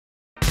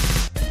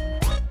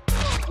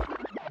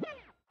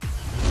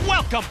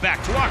Welcome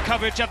back to our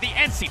coverage of the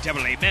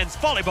NCAA Men's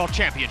Volleyball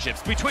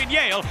Championships between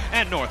Yale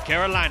and North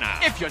Carolina.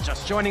 If you're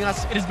just joining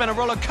us, it has been a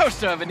roller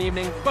coaster of an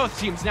evening. Both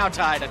teams now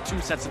tied at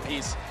 2 sets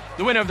apiece.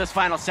 The winner of this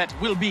final set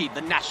will be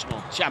the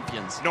national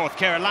champions. North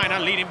Carolina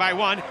leading by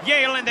 1.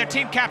 Yale and their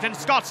team captain,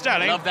 Scott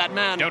Sterling. Love that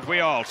man. Don't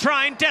we all?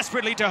 Trying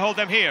desperately to hold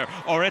them here,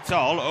 or it's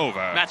all over.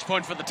 Match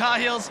point for the Tar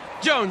Heels.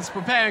 Jones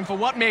preparing for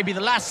what may be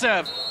the last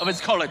serve of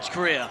his college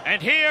career.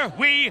 And here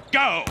we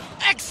go.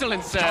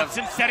 Excellent serve.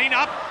 Thompson setting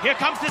up. Here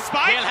comes the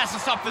spike. Yale has to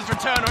stop this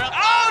return.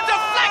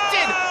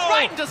 Deflected!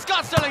 Right into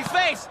Scott Sterling's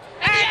face.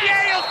 And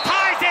Yale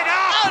ties it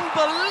up.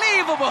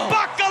 Unbelievable.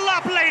 Buckle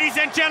up, ladies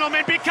and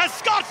gentlemen, because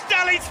Scott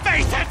Sterling's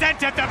face has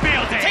entered the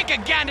building. Take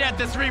a gander at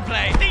this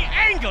replay. The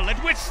angle at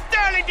which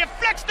Sterling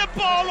deflects the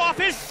ball off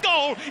his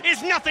skull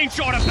is nothing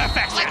short of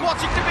perfection. Like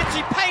watching Da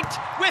Vinci paint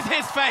with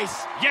his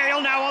face. Yale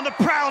now on the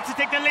prowl to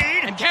take the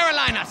lead. And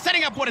Carolina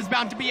setting up what is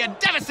bound to be a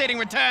devastating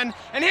return.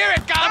 And here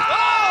it comes.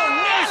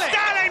 Nearly.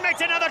 Sterling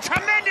makes another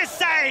tremendous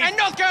save. And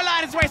North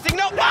Carolina's wasting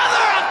no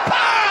mother of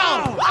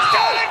pearl.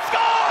 Sterling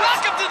scores.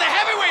 Welcome to the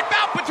heavyweight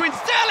bout between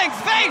Sterling's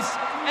face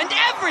and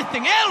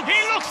everything else.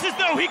 He looks as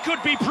though he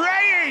could be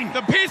praying.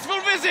 The peaceful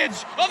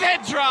visage of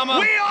head trauma.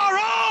 We are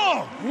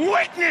all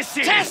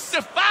witnesses.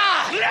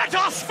 Testify. Let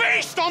us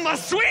feast on the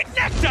sweet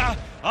nectar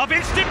of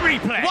instant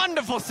replay.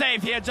 Wonderful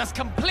save here, just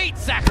complete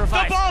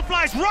sacrifice. The ball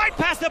flies right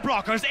past the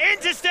blockers,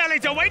 into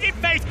Sterling's awaiting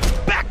face,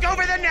 back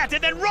over the net,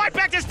 and then right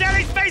back to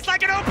Sterling's face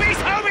like an obese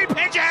homie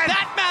pigeon.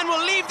 That man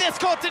will leave this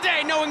court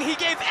today knowing he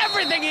gave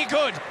everything he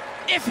could.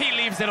 If he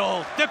leaves it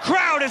all. The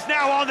crowd is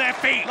now on their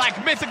feet. Like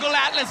mythical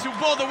Atlas who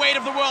bore the weight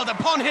of the world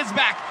upon his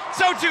back,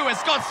 so too as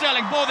Scott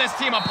Sterling bore this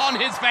team upon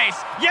his face.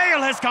 Yale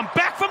has come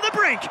back from the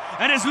brink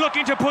and is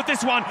looking to put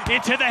this one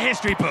into the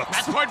history books.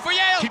 Match point for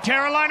Yale.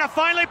 Carolina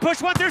finally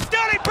pushed one through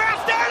Sterling. Brown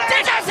Sterling!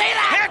 Did you see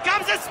that? Here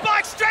comes a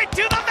spike straight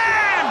to the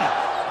man!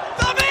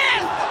 The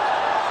man!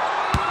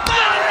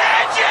 The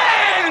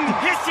legend!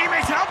 His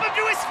teammates help him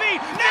to his feet.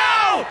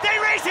 No! They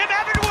raise him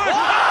heavenward!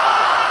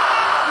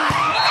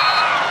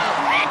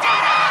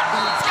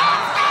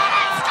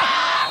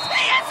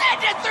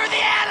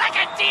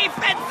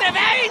 Defensive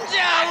angel!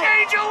 An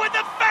angel with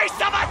the face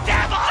of a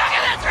devil! Look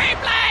at this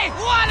replay!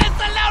 1 is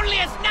the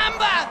loneliest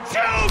number!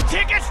 2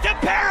 tickets to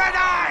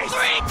paradise!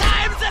 3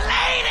 times a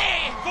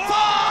lady! 4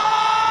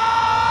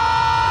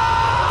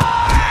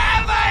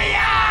 ever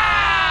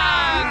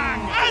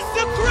young! As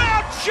the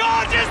crowd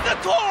charges the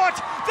court,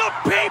 the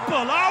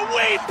people are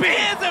weeping!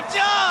 Tears of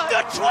joy!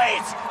 The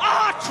tweets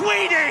are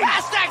tweeting!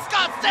 Hashtag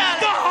Scott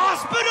Sterling! The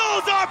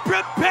hospitals are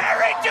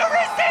preparing to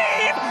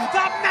receive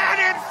the man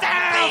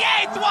himself! The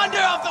 8th wonder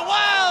of the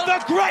world! The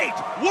Great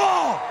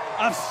Wall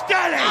of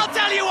Sterling! I'll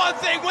tell you one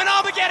thing, when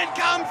Armageddon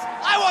comes,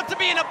 I want to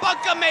be in a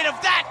bunker made of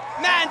that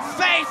man's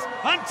face!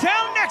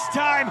 Until next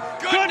time,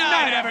 good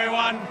night,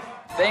 everyone!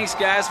 Thanks,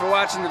 guys, for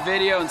watching the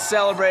video and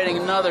celebrating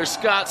another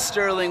Scott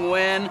Sterling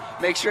win.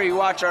 Make sure you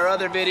watch our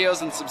other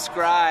videos and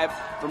subscribe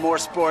for more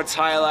sports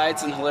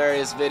highlights and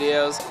hilarious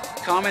videos.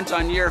 Comment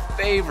on your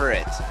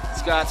favorite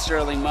Scott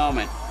Sterling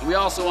moment. And we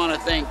also want to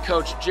thank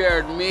Coach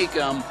Jared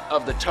Meekum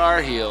of the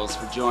Tar Heels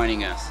for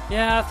joining us.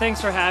 Yeah,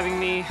 thanks for having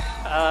me.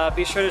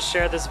 Be sure to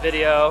share this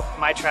video,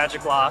 my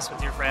tragic loss,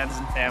 with your friends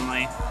and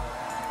family.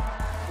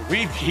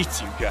 We beat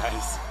you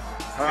guys.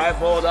 All right,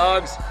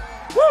 Bulldogs.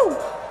 Woo!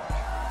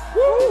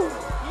 Woo!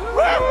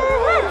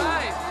 Woo!